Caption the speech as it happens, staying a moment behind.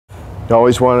You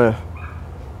always want to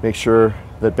make sure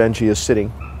that Benji is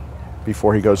sitting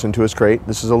before he goes into his crate.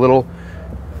 This is a little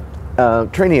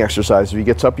training exercise. If he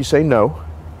gets up, you say no.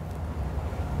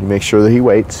 You make sure that he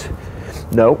waits.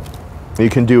 No. You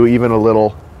can do even a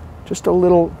little, just a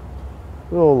little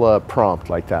prompt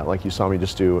like that, like you saw me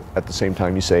just do. At the same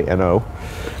time, you say no.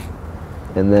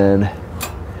 And then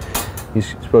he's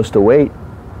supposed to wait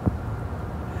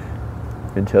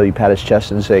until you pat his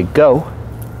chest and say go.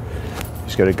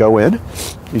 He's going to go in.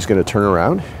 He's going to turn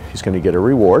around. He's going to get a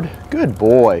reward. Good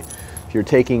boy.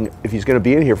 If he's going to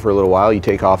be in here for a little while, you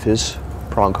take off his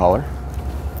prong collar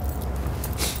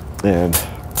and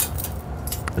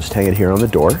just hang it here on the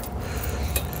door.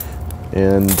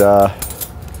 And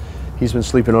he's been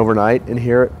sleeping overnight in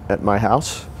here at my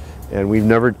house, and we've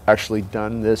never actually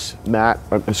done this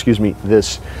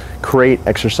this crate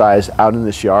exercise out in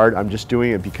this yard. I'm just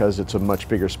doing it because it's a much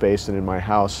bigger space than in my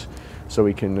house, so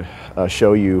we can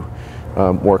show you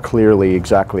more clearly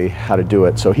exactly how to do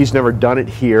it. So he's never done it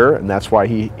here, and that's why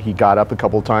he got up a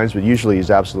couple of times, but usually he's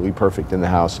absolutely perfect in the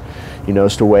house. He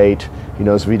knows to wait. He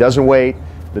knows if he doesn't wait,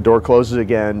 the door closes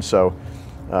again. So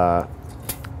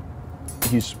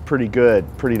he's pretty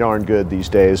darn good these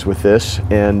days with this,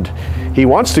 and he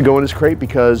wants to go in his crate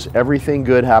because everything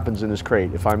good happens in his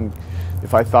crate. If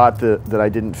I thought that I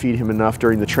didn't feed him enough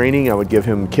during the training, I would give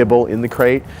him kibble in the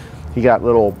crate. He got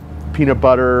little peanut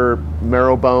butter,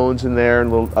 marrow bones in there,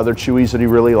 and little other chewies that he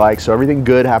really likes. So everything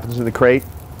good happens in the crate.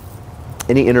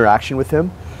 Any interaction with him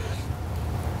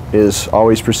is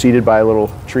always preceded by a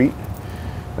little treat.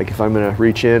 Like if I'm going to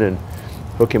reach in and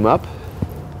hook him up,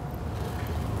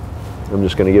 I'm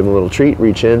just going to give him a little treat,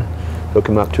 reach in, hook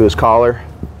him up to his collar,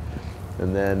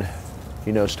 and then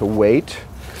he knows to wait.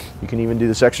 You can even do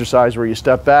this exercise where you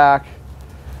step back,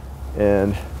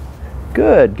 and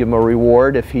good, give him a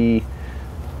reward if he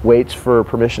waits for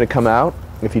permission to come out.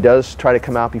 If he does try to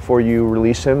come out before you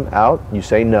release him out, you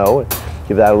say no.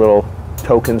 Give that a little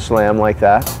token slam like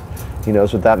that. He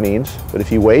knows what that means. But if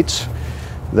he waits,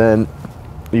 then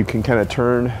you can kind of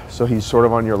turn so he's sort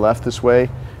of on your left this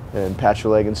way, and pat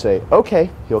your leg and say,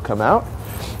 okay, he'll come out.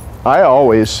 I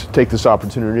always take this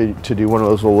opportunity to do one of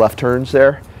those little left turns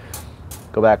there.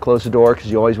 Go back, close the door, because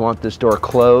you always want this door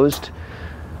closed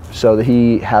so that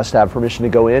he has to have permission to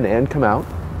go in and come out.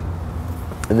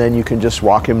 And then you can just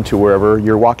walk him to wherever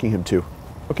you're walking him to.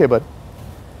 Okay, bud.